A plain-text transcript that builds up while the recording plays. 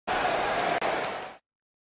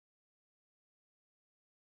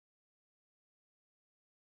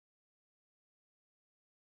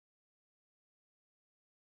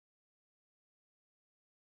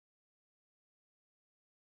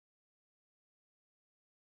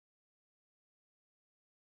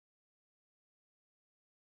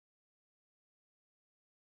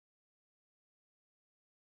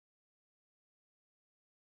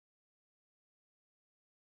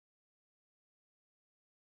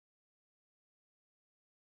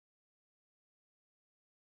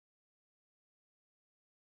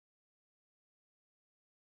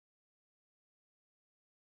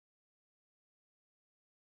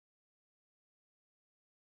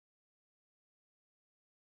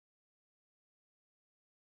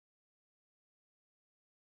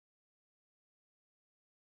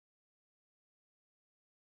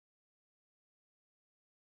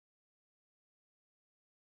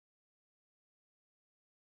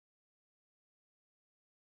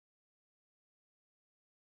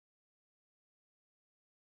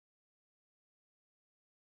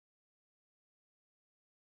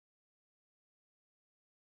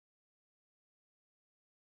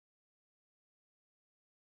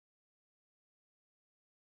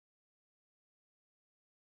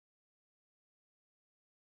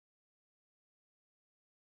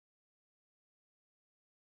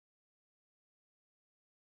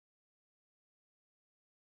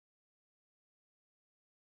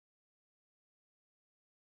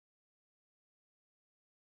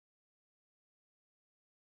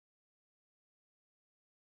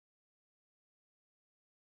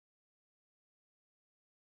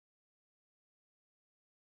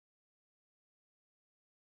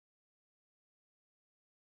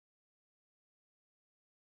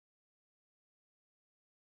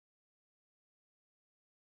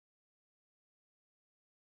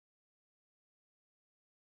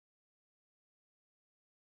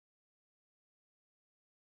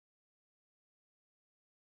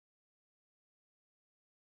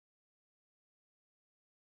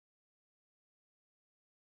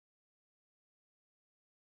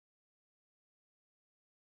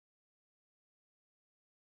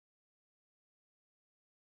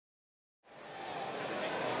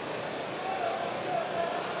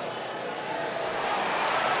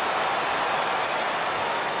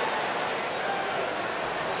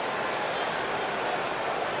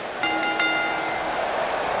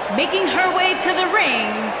Making her way to the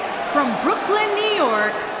ring from Brooklyn, New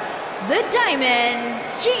York, the Diamond,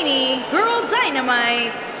 Genie, Girl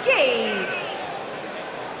Dynamite, Gates.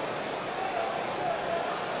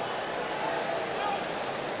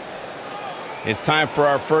 It's time for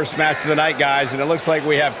our first match of the night, guys, and it looks like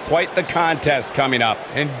we have quite the contest coming up.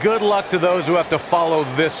 And good luck to those who have to follow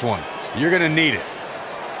this one. You're going to need it.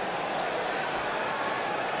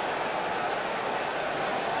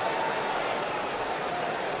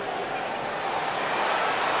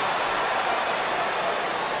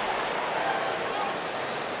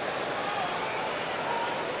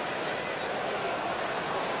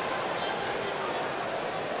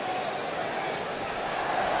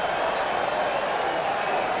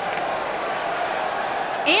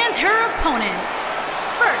 And her opponents.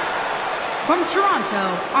 First, from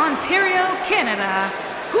Toronto, Ontario, Canada,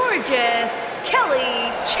 gorgeous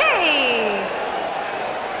Kelly Chase.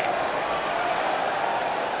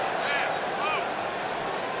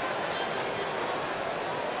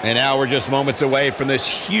 And now we're just moments away from this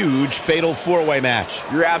huge fatal four-way match.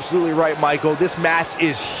 You're absolutely right, Michael. This match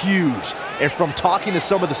is huge. And from talking to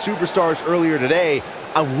some of the superstars earlier today,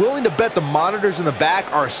 I'm willing to bet the monitors in the back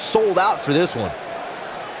are sold out for this one.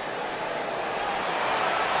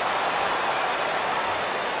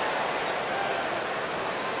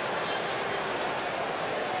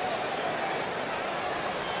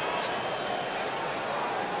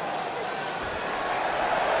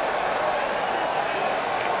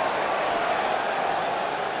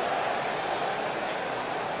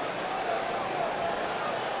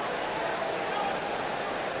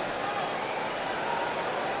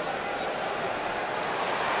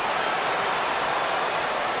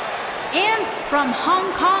 And from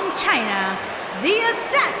Hong Kong, China, the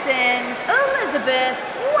assassin, Elizabeth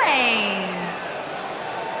Wayne.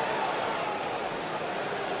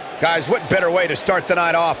 Guys, what better way to start the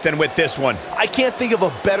night off than with this one? I can't think of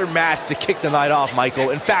a better match to kick the night off, Michael.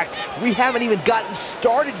 In fact, we haven't even gotten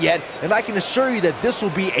started yet, and I can assure you that this will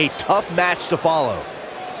be a tough match to follow.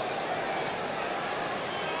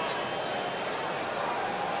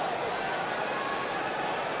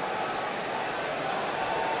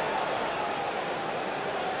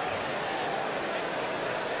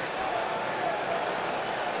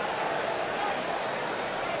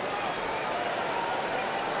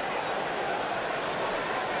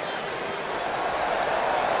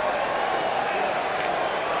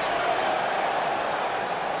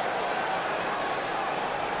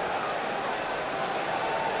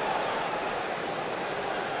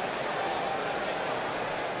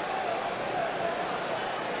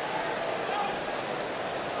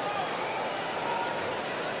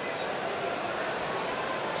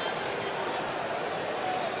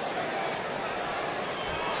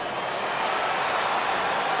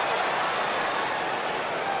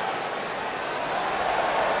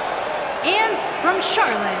 And from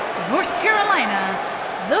Charlotte, North Carolina,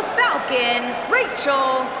 the Falcon,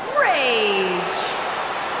 Rachel Rage.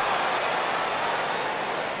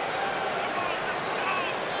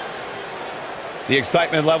 The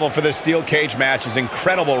excitement level for this steel cage match is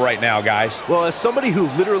incredible right now, guys. Well, as somebody who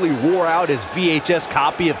literally wore out his VHS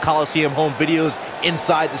copy of Coliseum home videos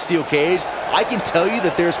inside the steel cage, I can tell you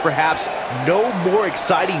that there's perhaps no more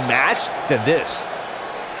exciting match than this.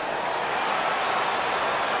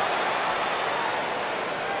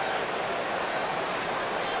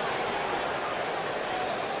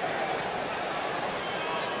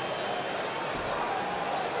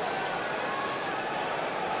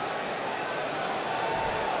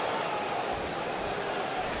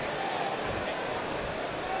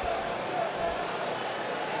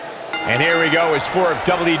 And here we go as four of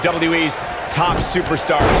WWE's top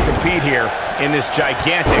superstars compete here in this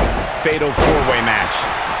gigantic fatal four-way match.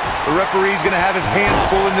 The referee's going to have his hands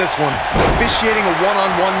full in this one. Officiating a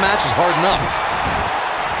one-on-one match is hard enough.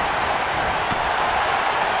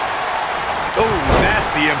 Oh,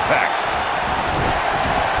 nasty impact.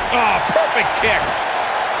 Oh, perfect kick.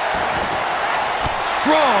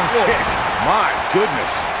 Strong kick. My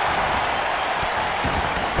goodness.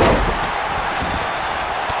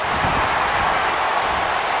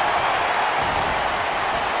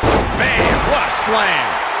 What a slam.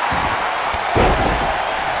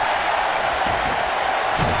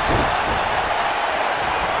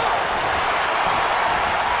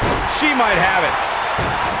 She might have it.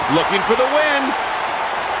 Looking for the win.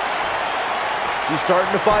 She's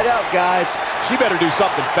starting to fight out, guys. She better do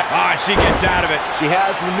something fast. Ah, she gets out of it. She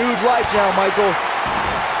has renewed life now, Michael.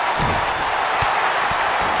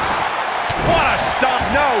 What a stomp.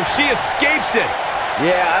 No, she escapes it.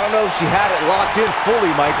 Yeah, I don't know if she had it locked in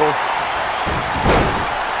fully, Michael.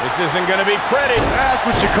 This isn't going to be pretty. That's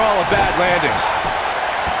what you call a bad landing.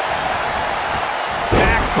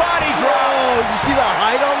 Back body drop. Oh, you see the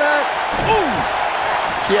height on that? Ooh.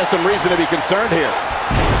 She has some reason to be concerned here.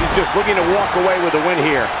 She's just looking to walk away with a win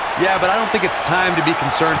here. Yeah, but I don't think it's time to be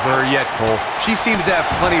concerned for her yet, Cole. She seems to have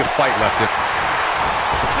plenty of fight left in.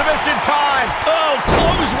 Submission time. Oh,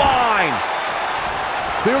 clothesline.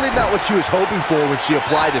 Clearly not what she was hoping for when she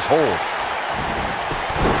applied this hold.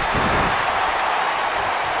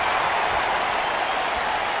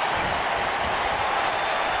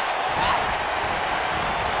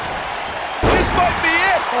 This might be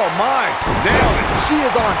it. Oh my, Nailed it. she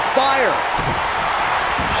is on fire.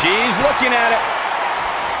 She's looking at it.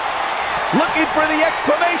 Looking for the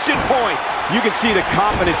exclamation point. You can see the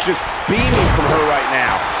confidence just beaming from her right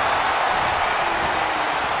now.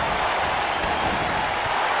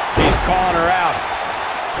 She's calling her out.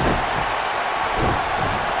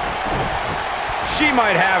 She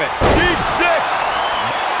might have it. Deep six.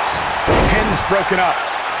 Pin's broken up.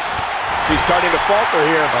 She's starting to falter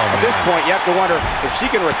here. At this point, you have to wonder if she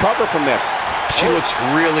can recover from this. She looks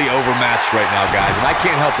really overmatched right now, guys, and I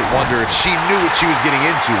can't help but wonder if she knew what she was getting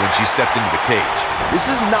into when she stepped into the cage. This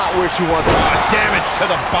is not where she wants to be. Damage to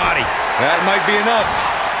the body. That might be enough.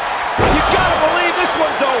 You gotta believe this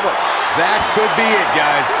one's over. That could be it,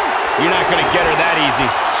 guys. You're not gonna get her that easy.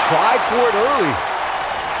 Tried for it early.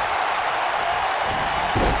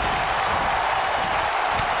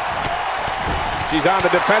 She's on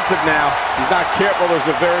the defensive now. She's not careful.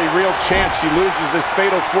 There's a very real chance she loses this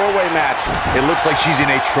fatal four-way match. It looks like she's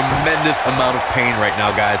in a tremendous amount of pain right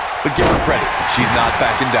now, guys. But give her credit. She's not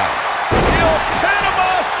backing down. The old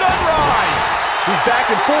Panama Sunrise. She's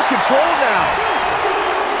back in full control now.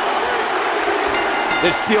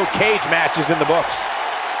 This steel cage match is in the books.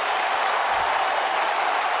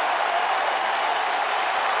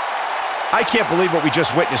 I can't believe what we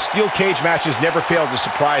just witnessed. Steel cage matches never fail to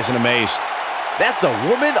surprise and amaze. That's a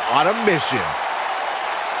woman on a mission.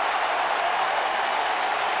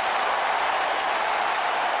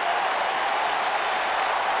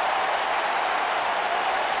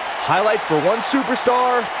 Highlight for one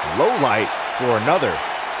superstar, low light for another.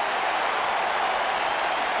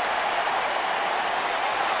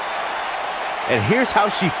 And here's how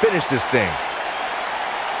she finished this thing.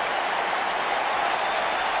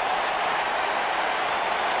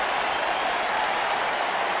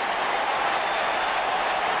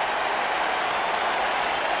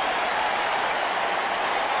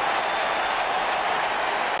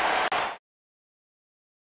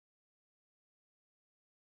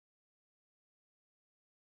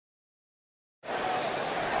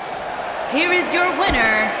 Here is your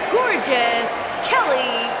winner, gorgeous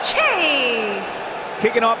Kelly Chase.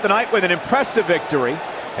 Kicking off the night with an impressive victory.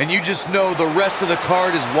 And you just know the rest of the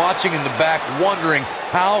card is watching in the back, wondering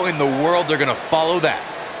how in the world they're going to follow that.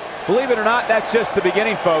 Believe it or not, that's just the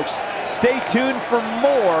beginning, folks. Stay tuned for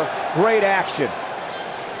more great action.